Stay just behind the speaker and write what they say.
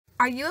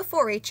Are you a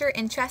 4-H'er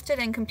interested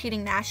in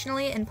competing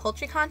nationally in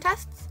poultry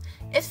contests?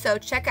 If so,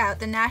 check out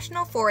the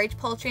National 4-H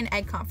Poultry and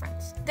Egg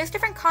Conference. There's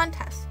different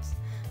contests,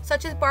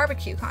 such as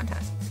barbecue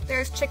contests.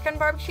 There's chicken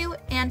barbecue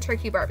and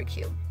turkey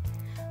barbecue.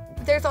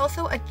 There's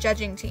also a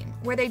judging team,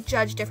 where they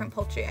judge different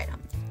poultry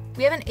items.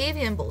 We have an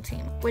Avian Bowl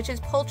team, which is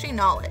poultry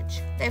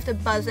knowledge. They have to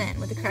buzz in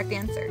with the correct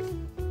answers.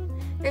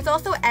 There's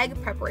also egg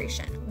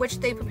preparation, which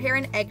they prepare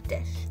an egg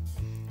dish.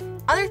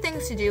 Other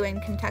things to do in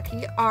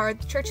Kentucky are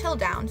the Churchill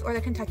Downs or the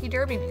Kentucky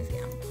Derby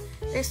Museum.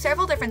 There's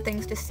several different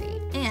things to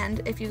see,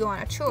 and if you go on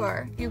a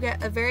tour, you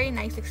get a very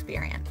nice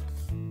experience.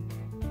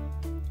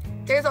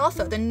 There's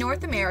also the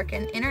North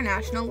American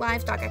International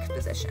Livestock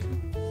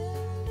Exposition.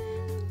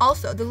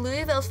 Also, the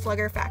Louisville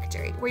Slugger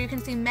Factory, where you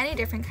can see many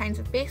different kinds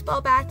of baseball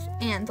bats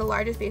and the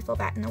largest baseball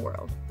bat in the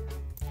world.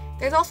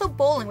 There's also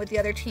bowling with the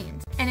other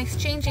teams, and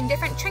exchanging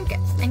different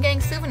trinkets and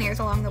getting souvenirs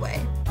along the way.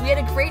 We had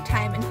a great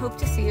time and hope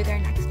to see you there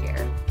next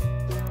year.